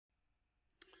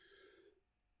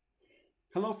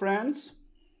Hello, friends.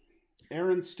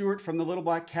 Aaron Stewart from the Little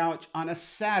Black Couch on a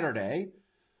Saturday,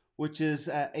 which is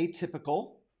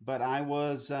atypical, but I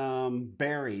was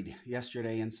buried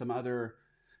yesterday in some other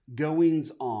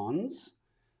goings ons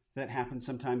that happen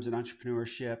sometimes in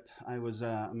entrepreneurship.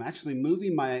 I'm actually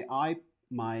moving my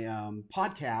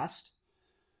podcast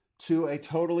to a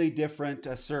totally different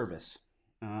service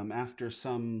after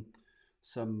some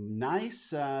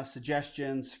nice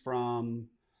suggestions from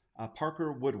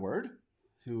Parker Woodward,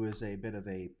 who is a bit of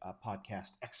a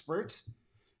podcast expert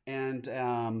and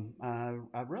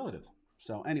a relative.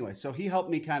 So anyway, so he helped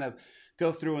me kind of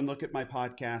go through and look at my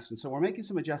podcast. And so we're making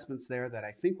some adjustments there that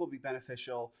I think will be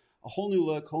beneficial. A whole new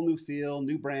look, whole new feel,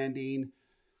 new branding,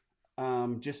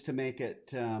 just to make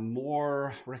it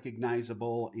more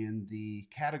recognizable in the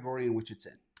category in which it's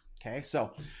in. Okay,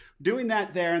 so doing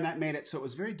that there, and that made it so it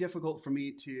was very difficult for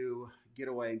me to get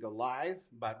away and go live,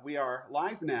 but we are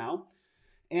live now.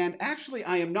 And actually,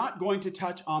 I am not going to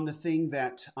touch on the thing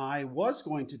that I was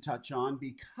going to touch on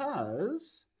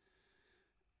because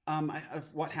of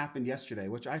what happened yesterday,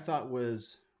 which I thought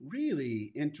was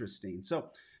really interesting.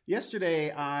 So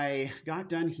yesterday, I got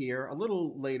done here a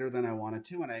little later than I wanted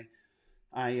to, and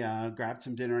I grabbed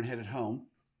some dinner and headed home.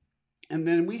 And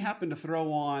then we happened to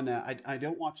throw on, I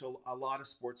don't watch a lot of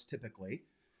sports typically.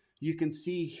 You can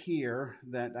see here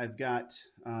that I've got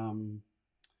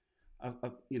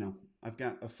I've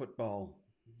got a football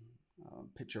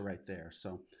picture right there.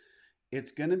 So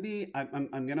it's going to be, I'm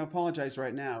going to apologize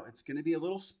right now. It's going to be a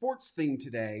little sports theme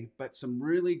today, but some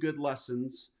really good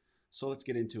lessons. So let's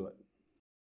get into it.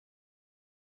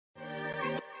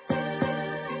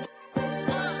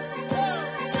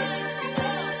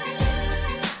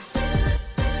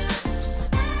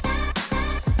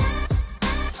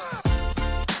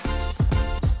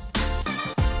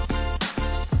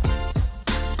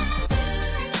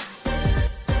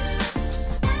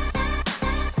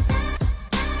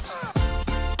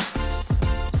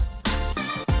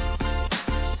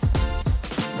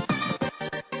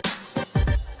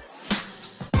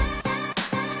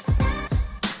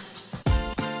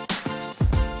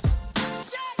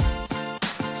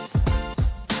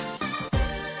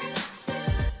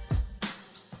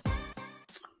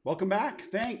 Welcome back.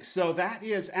 Thanks. So that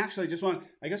is actually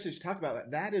I guess I should talk about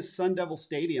that. That is Sun Devil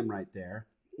Stadium right there,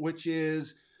 which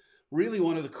is really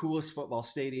one of the coolest football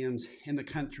stadiums in the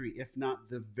country, if not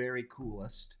the very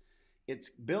coolest. It's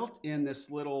built in this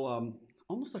little,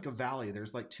 almost like a valley.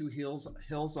 There's like two hills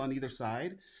on either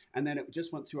side. And then it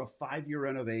just went through a 5-year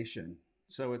renovation.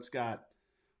 So it's got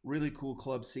really cool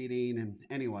club seating. And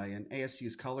anyway, and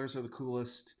ASU's colors are the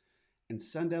coolest. And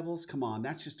Sun Devils, come on,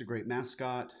 that's just a great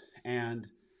mascot. And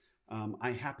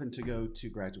I happened to go to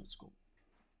graduate school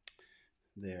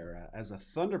there as a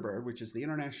Thunderbird, which is the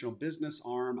international business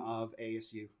arm of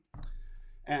ASU.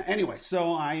 Anyway,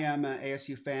 so I am an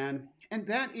ASU fan, and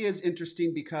that is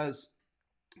interesting because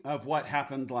of what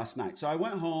happened last night. So I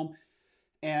went home,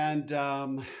 and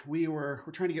we're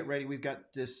trying to get ready. We've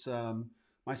got this.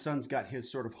 My son's got his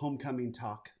sort of homecoming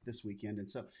talk this weekend, and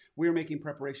so we were making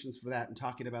preparations for that and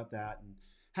talking about that and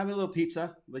having a little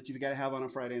pizza that you've got to have on a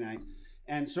Friday night.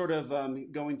 And sort of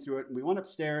going through it. And we went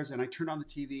upstairs and I turned on the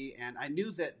TV and I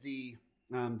knew that the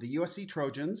USC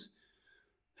Trojans,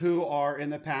 who are in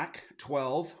the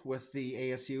Pac-12 with the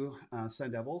ASU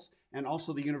Sun Devils, and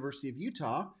also the University of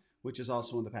Utah, which is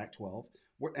also in the Pac-12,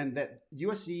 and that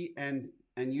USC and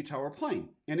Utah were playing.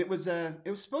 And it was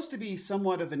supposed to be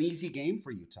somewhat of an easy game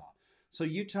for Utah. So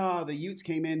Utah, the Utes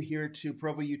came in here to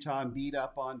Provo, Utah and beat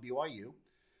up on BYU.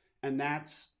 And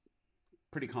that's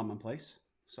pretty commonplace.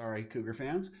 Sorry, Cougar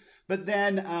fans. But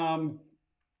then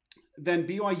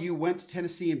BYU went to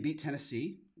Tennessee and beat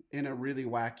Tennessee in a really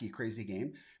wacky, crazy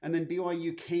game. And then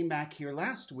BYU came back here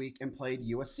last week and played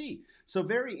USC. So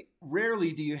very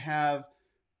rarely do you have,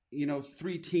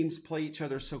 three teams play each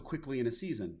other so quickly in a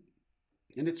season.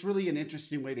 And it's really an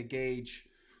interesting way to gauge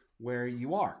where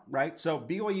you are, right? So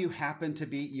BYU happened to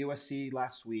beat USC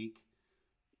last week,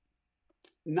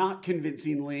 not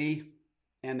convincingly,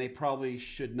 and they probably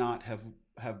should not have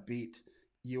beat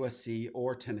USC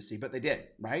or Tennessee, but they did,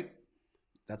 right?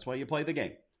 That's why you play the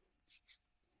game.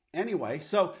 Anyway,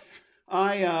 so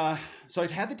I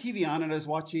had the TV on and I was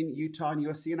watching Utah and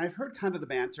USC, and I've heard kind of the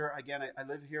banter. Again, I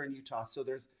live here in Utah, so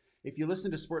if you listen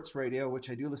to sports radio,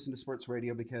 which I do listen to sports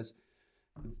radio because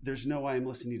there's no way I'm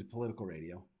listening to political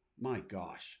radio. My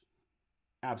gosh,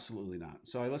 absolutely not.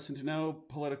 So I listen to no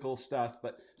political stuff,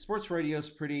 but sports radio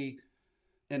is pretty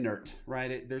inert,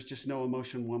 right? There's just no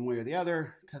emotion one way or the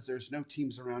other because there's no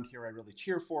teams around here I really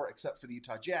cheer for except for the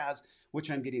Utah Jazz,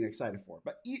 which I'm getting excited for.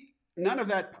 But none of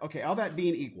that, okay, all that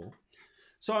being equal,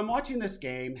 So I'm watching this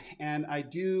game, and I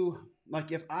do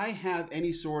like if I have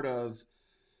any sort of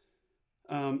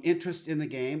interest in the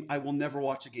game, I will never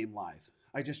watch a game live.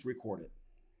 I just record it.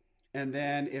 And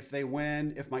then if they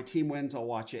win, if my team wins, I'll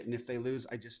watch it. And if they lose,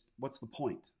 what's the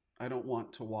point? I don't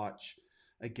want to watch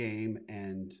a game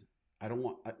and I don't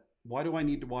want, why do I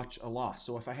need to watch a loss?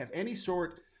 So if I have any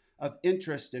sort of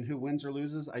interest in who wins or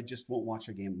loses, I just won't watch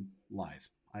a game live.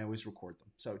 I always record them.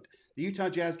 So the Utah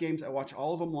Jazz games, I watch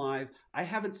all of them live. I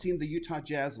haven't seen the Utah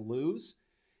Jazz lose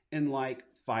in like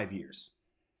 5 years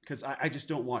because I just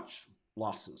don't watch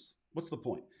losses. What's the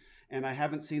point? And I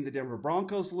haven't seen the Denver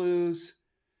Broncos lose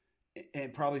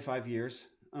in probably 5 years.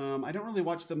 I don't really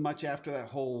watch them much after that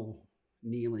whole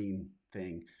kneeling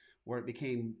thing where it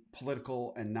became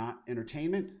political and not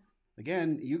entertainment.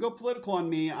 Again, you go political on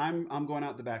me, I'm going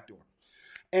out the back door.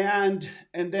 And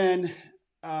then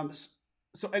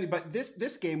but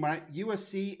this game, right,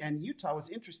 USC and Utah was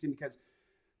interesting because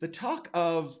the talk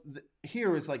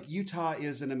here is like Utah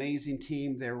is an amazing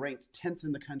team. They're ranked 10th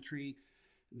in the country.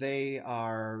 They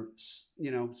are,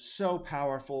 so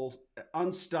powerful,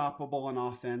 unstoppable on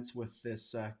offense with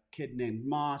this kid named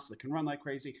Moss that can run like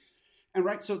crazy. And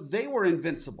right, so they were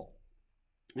invincible.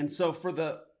 And so for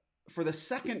the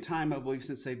second time, I believe,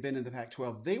 since they've been in the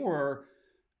Pac-12, they were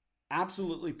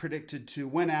absolutely predicted to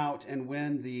win out and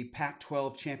win the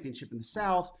Pac-12 championship in the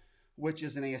South, which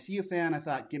as an ASU fan, I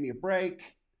thought, give me a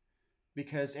break,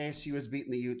 because ASU has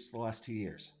beaten the Utes the last 2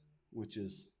 years, which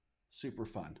is super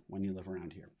fun when you live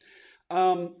around here.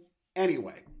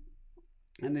 Anyway,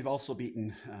 and they've also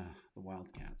beaten the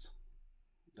Wildcats,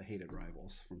 the hated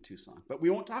rivals from Tucson. But we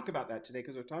won't talk about that today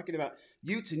because we're talking about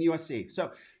Utes and USC.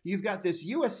 So you've got this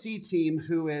USC team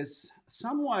who is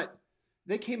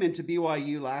they came into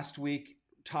BYU last week,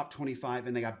 top 25,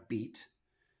 and they got beat.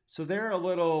 So they're a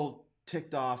little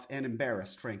ticked off and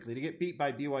embarrassed, frankly. To get beat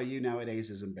by BYU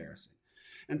nowadays is embarrassing.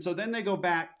 And so then they go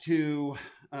back to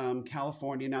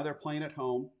California. Now they're playing at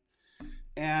home.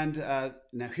 And now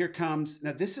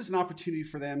this is an opportunity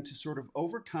for them to sort of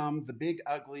overcome the big,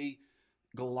 ugly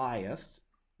Goliath,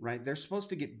 right? They're supposed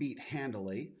to get beat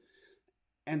handily.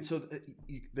 And so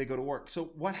they go to work.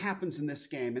 So what happens in this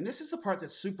game? And this is the part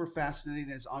that's super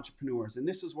fascinating as entrepreneurs. And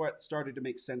this is what started to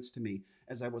make sense to me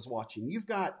as I was watching. You've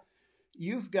got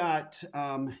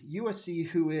USC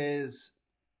who is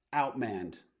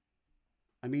outmanned.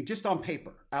 I mean, just on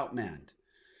paper, outmanned.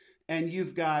 And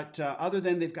you've got, other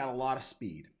than they've got a lot of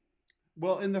speed.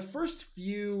 Well, in the first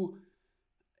few,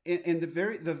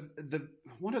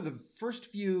 one of the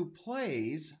first few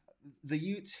plays, the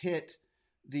Utes hit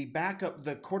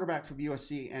the quarterback from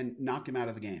USC and knock him out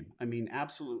of the game. I mean,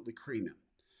 absolutely cream him.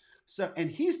 So,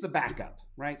 and he's the backup,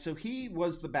 right? So he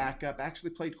was the backup, actually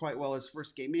played quite well his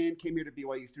first game in, came here to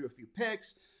BYU, threw a few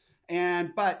picks,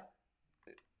 but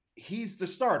he's the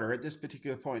starter at this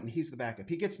particular point, and he's the backup.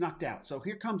 He gets knocked out. So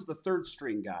here comes the third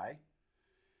string guy.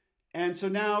 And so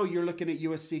now you're looking at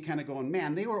USC kind of going,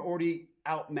 man, they were already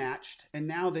outmatched, and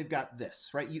now they've got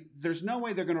this, right? There's no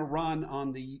way they're going to run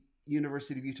on the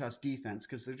University of Utah's defense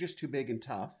because they're just too big and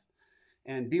tough.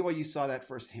 And BYU saw that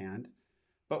firsthand.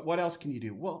 But what else can you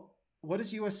do? Well, what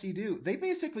does USC do? They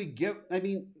basically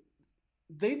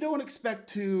they don't expect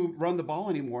to run the ball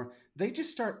anymore. They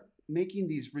just start making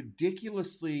these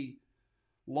ridiculously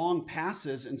long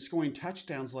passes and scoring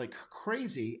touchdowns like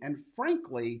crazy. And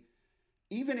frankly,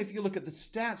 even if you look at the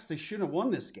stats, they should have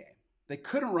won this game. They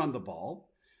couldn't run the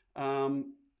ball.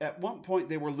 At one point,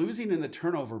 they were losing in the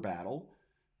turnover battle.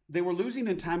 They were losing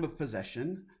in time of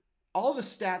possession. All the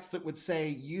stats that would say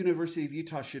University of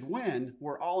Utah should win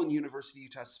were all in University of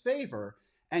Utah's favor,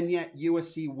 and yet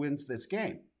USC wins this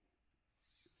game.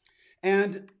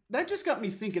 And that just got me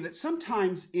thinking that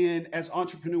sometimes as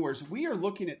entrepreneurs, we are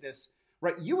looking at this,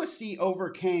 right? USC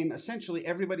overcame essentially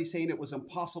everybody saying it was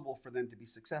impossible for them to be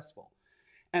successful.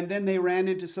 And then they ran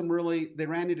into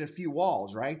a few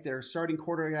walls, right? Their starting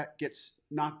quarterback gets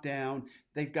knocked down.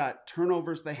 They've got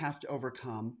turnovers they have to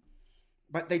overcome.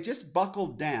 But they just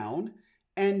buckled down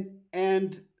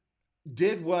and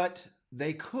did what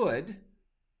they could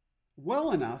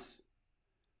well enough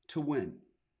to win.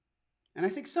 And I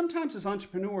think sometimes as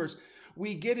entrepreneurs,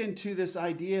 we get into this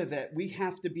idea that we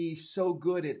have to be so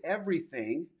good at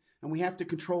everything and we have to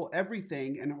control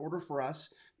everything in order for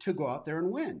us to go out there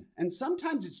and win. And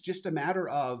sometimes it's just a matter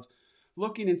of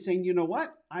looking and saying, you know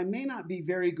what? I may not be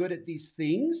very good at these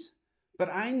things, but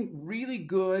I'm really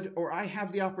good, or I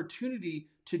have the opportunity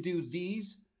to do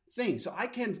these things. So I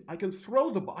can throw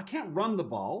the ball. I can't run the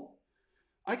ball.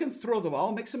 I can throw the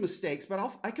ball, make some mistakes, but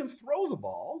I can throw the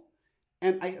ball.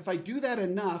 And if I do that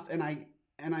enough and I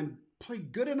play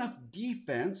good enough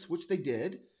defense, which they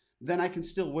did, then I can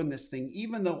still win this thing,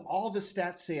 even though all the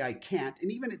stats say I can't.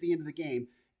 And even at the end of the game,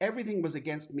 everything was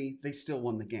against me, they still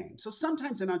won the game. So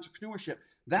sometimes in entrepreneurship,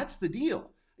 that's the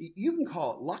deal. You can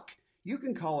call it luck, you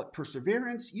can call it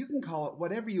perseverance, you can call it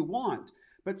whatever you want.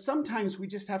 But sometimes we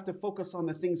just have to focus on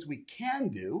the things we can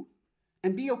do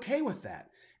and be okay with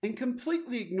that, and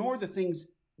completely ignore the things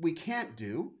we can't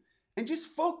do and just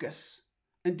focus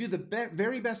and do the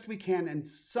very best we can. And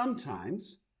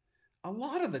sometimes, a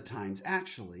lot of the times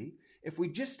actually, if we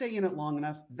just stay in it long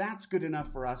enough, that's good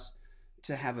enough for us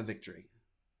to have a victory,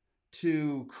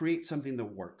 to create something that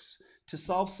works, to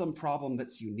solve some problem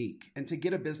that's unique, and to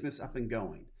get a business up and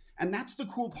going. And that's the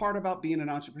cool part about being an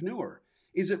entrepreneur,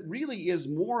 is it really is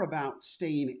more about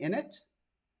staying in it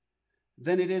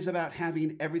than it is about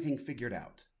having everything figured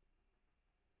out,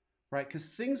 right? Because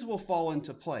things will fall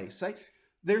into place.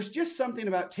 There's just something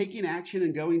about taking action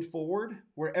and going forward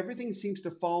where everything seems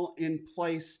to fall in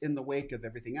place in the wake of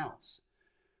everything else.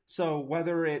 So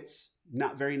whether it's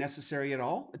not very necessary at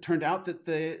all, it turned out that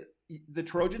the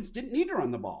Trojans didn't need to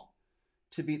run the ball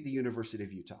to beat the University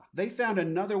of Utah. They found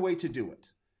another way to do it.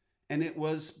 And it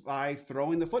was by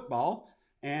throwing the football,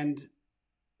 and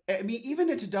I mean, even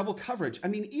into double coverage. I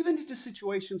mean, even into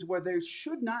situations where they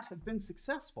should not have been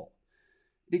successful,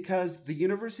 because the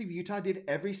University of Utah did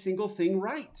every single thing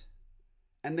right,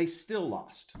 and they still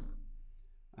lost.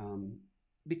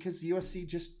 Because USC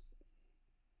just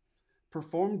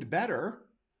performed better,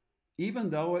 even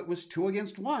though it was 2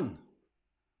 against 1,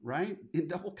 right? In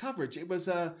double coverage. It was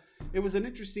an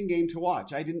interesting game to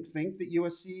watch. I didn't think that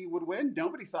USC would win.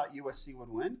 Nobody thought USC would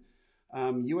win.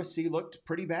 USC looked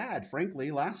pretty bad,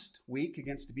 frankly, last week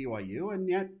against BYU, and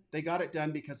yet they got it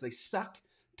done because they stuck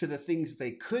to the things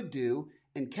they could do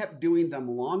and kept doing them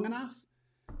long enough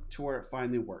to where it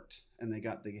finally worked, and they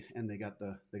got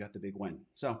the big win.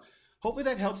 So hopefully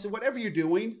that helps. And whatever you're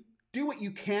doing, do what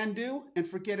you can do and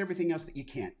forget everything else that you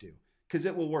can't do, because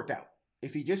it will work out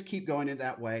if you just keep going in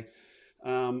that way.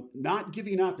 Not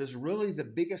giving up is really the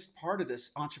biggest part of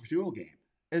this entrepreneurial game,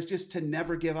 is just to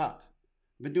never give up.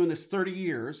 I've been doing this 30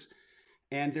 years,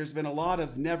 and there's been a lot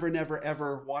of never, never,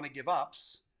 ever want to give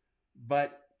ups,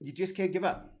 but you just can't give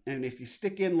up. And if you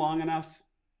stick in long enough,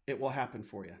 it will happen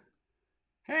for you.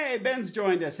 Hey, Ben's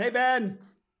joined us. Hey, Ben.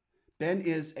 Ben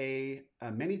is a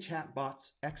ManyChat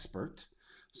bots expert.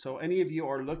 So any of you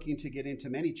are looking to get into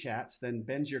ManyChats, then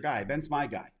Ben's your guy. Ben's my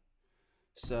guy.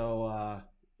 So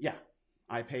yeah,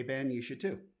 I pay Ben. You should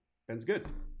too. Ben's good.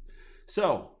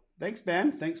 So thanks,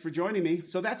 Ben. Thanks for joining me.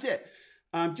 So that's it.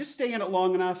 Just stay in it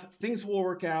long enough. Things will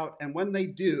work out. And when they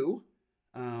do,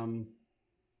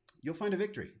 you'll find a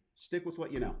victory. Stick with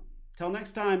what you know. Till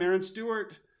next time, Aaron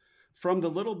Stewart from the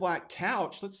Little Black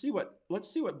Couch. Let's see what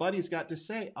Buddy's got to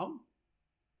say. Oh,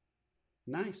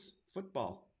 nice.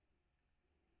 Football.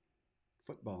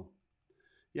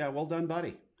 Yeah, well done,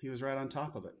 Buddy. He was right on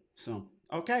top of it. So,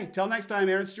 okay. Till next time,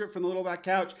 Aaron Stewart from the Little Black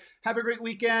Couch. Have a great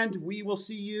weekend. We will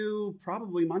see you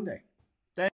probably Monday.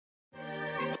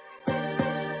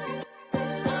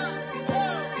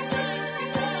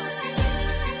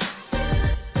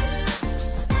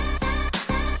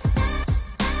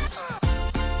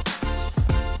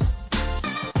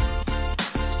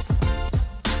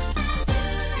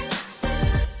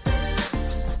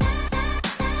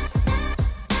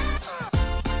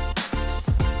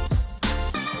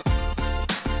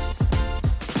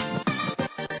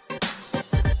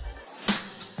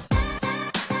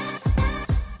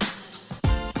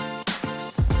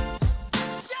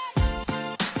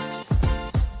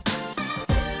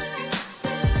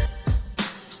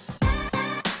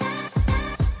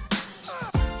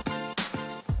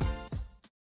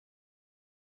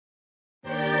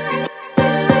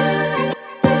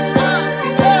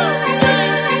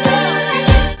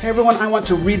 Hey everyone, I want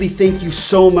to really thank you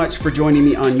so much for joining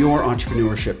me on your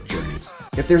entrepreneurship journey.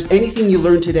 If there's anything you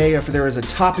learned today, or if there is a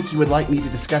topic you would like me to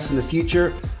discuss in the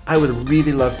future, I would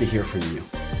really love to hear from you.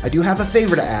 I do have a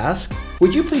favor to ask.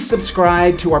 Would you please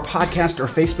subscribe to our podcast or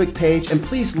Facebook page, and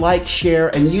please like,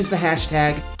 share, and use the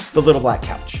hashtag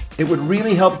 #TheLittleBlackCouch. It would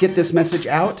really help get this message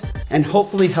out and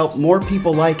hopefully help more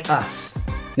people like us.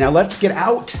 Now let's get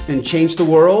out and change the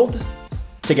world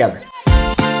together.